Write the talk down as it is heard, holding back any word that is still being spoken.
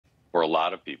for a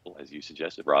lot of people, as you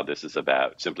suggested, Rob, this is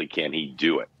about simply, can he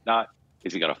do it? Not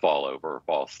is he going to fall over or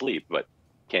fall asleep, but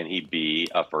can he be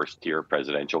a first-tier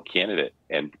presidential candidate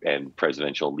and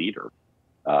presidential leader?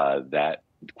 That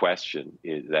question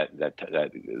is that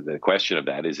the question of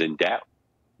that is in doubt.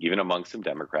 Even among some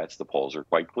Democrats, the polls are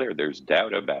quite clear. There's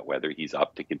doubt about whether he's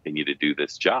up to continue to do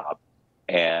this job.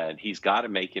 And he's got to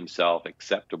make himself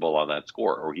acceptable on that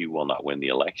score, or he will not win the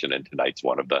election. And tonight's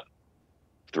one of the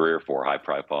 3 or 4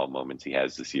 high-profile moments he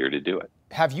has this year to do it.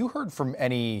 Have you heard from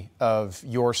any of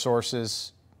your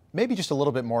sources, maybe just a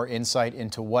little bit more insight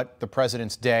into what the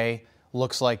president's day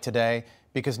looks like today?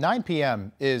 Because 9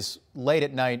 p.m. is late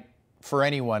at night for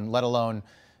anyone, let alone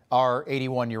our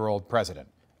 81-year-old president.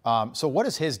 So what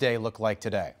does his day look like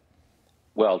today?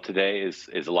 Well, today is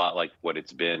a lot like what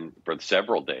it's been for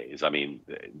several days. I mean,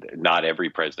 not every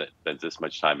president spends this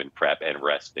much time in prep and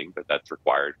resting, but that's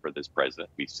required for this president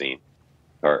we've seen,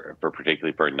 or for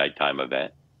particularly for a nighttime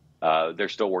event. They're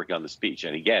still working on the speech.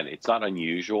 And again, it's not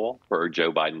unusual for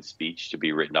Joe Biden's speech to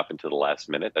be written up until the last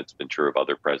minute. That's been true of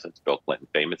other presidents, Bill Clinton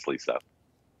famously so.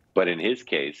 But in his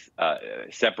case,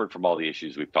 separate from all the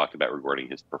issues we've talked about regarding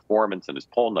his performance and his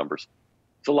poll numbers,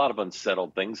 it's a lot of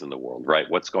unsettled things in the world, right?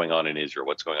 What's going on in Israel?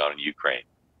 What's going on in Ukraine?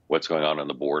 What's going on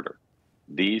the border?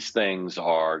 These things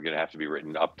are going to have to be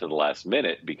written up to the last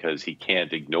minute because he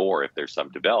can't ignore if there's some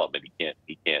development.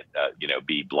 He can't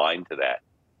be blind to that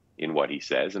in what he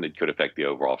says, and it could affect the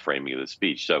overall framing of the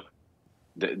speech. So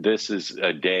this is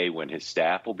a day when his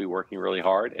staff will be working really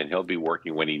hard, and he'll be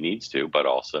working when he needs to, but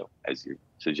also, as you're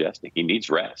suggesting, he needs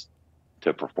rest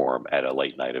to perform at a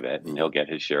late night event, and he'll get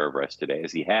his share of rest today,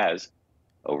 as he has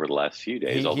over the last few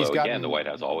days. Although, again, the White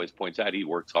House always points out he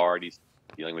works hard. He's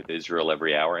dealing with Israel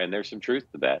every hour, and there's some truth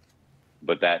to that.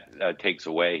 But that takes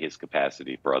away his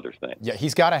capacity for other things. Yeah,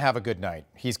 he's got to have a good night.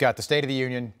 He's got the State of the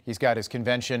Union. He's got his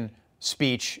convention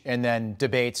speech and then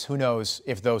debates. Who knows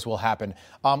if those will happen.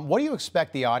 What do you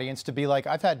expect the audience to be like?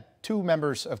 I've had 2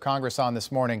 members of Congress on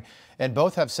this morning, and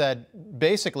both have said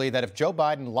basically that if Joe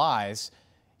Biden lies,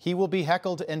 he will be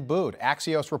heckled and booed.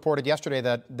 Axios reported yesterday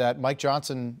that Mike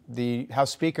Johnson, the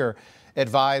House Speaker,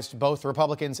 advised both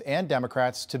Republicans and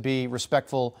Democrats to be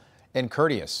respectful and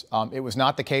courteous. It was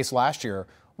not the case last year.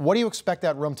 What do you expect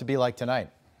that room to be like tonight?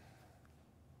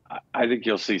 I think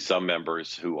you'll see some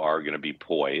members who are going to be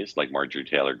poised, like Marjorie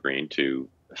Taylor Greene, to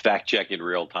fact check in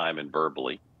real time and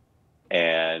verbally.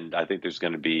 And I think there's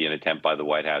going to be an attempt by the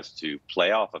White House to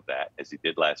play off of that, as he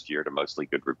did last year, to mostly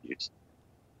good reviews,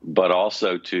 but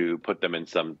also to put them in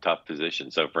some tough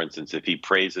positions. So, for instance, if he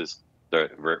praises the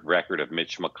record of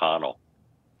Mitch McConnell,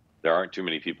 there aren't too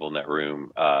many people in that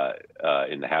room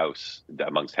in the House,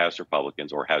 amongst House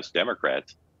Republicans or House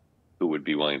Democrats, who would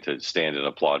be willing to stand and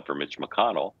applaud for Mitch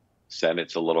McConnell.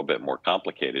 Senate's a little bit more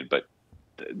complicated, but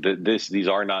these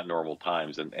are not normal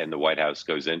times, and the White House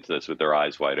goes into this with their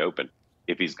eyes wide open.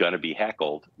 If he's going to be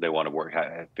heckled, they want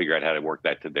to figure out how to work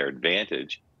that to their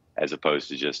advantage, as opposed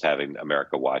to just having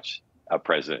America watch a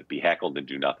president be heckled and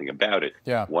do nothing about it.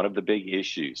 Yeah. One of the big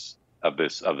issues of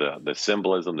this, of the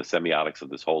symbolism, the semiotics of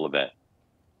this whole event,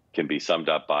 can be summed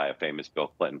up by a famous Bill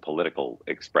Clinton political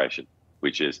expression,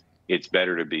 which is, it's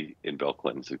better to be, in Bill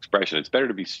Clinton's expression, it's better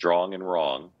to be strong and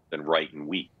wrong than right and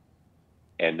weak.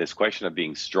 And this question of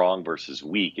being strong versus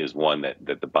weak is one that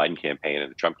the Biden campaign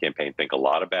and the Trump campaign think a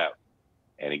lot about.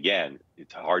 And again,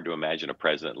 it's hard to imagine a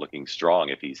president looking strong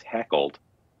if he's heckled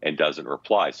and doesn't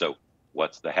reply. So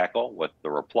what's the heckle? What's the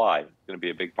reply? It's going to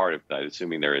be a big part of tonight,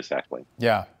 assuming there is heckling.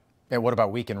 Yeah. And what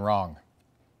about weak and wrong?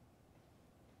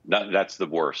 No, that's the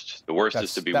worst. The worst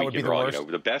is to be weak and wrong.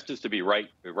 The best is to be right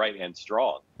and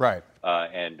strong. Right.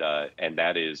 And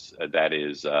that is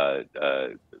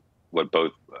what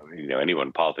both anyone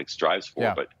in politics strives for.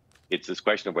 Yeah. But it's this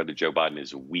question of whether Joe Biden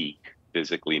is weak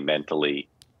physically, mentally,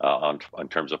 on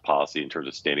terms of policy, in terms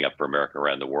of standing up for America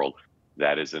around the world.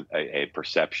 That is a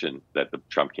perception that the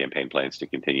Trump campaign plans to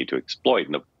continue to exploit,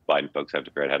 and the Biden folks have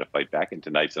to figure out how to fight back. And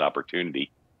tonight's an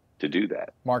opportunity to do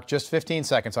that. Mark, just 15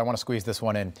 seconds. I want to squeeze this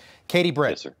one in. Katie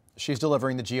Britt, yes, sir. She's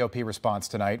delivering the GOP response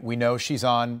tonight. We know she's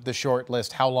on the short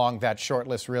list. How long that short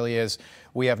list really is,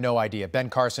 we have no idea. Ben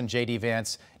Carson, J.D.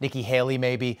 Vance, Nikki Haley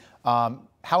maybe.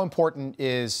 How important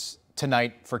is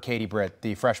tonight for Katie Britt,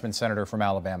 the freshman senator from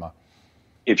Alabama?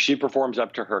 If she performs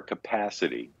up to her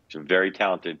capacity, she's a very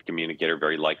talented communicator,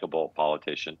 very likable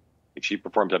politician. If she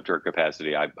performs up to her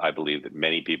capacity, I believe that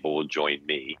many people will join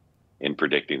me in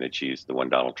predicting that she's the one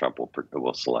Donald Trump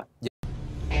will select.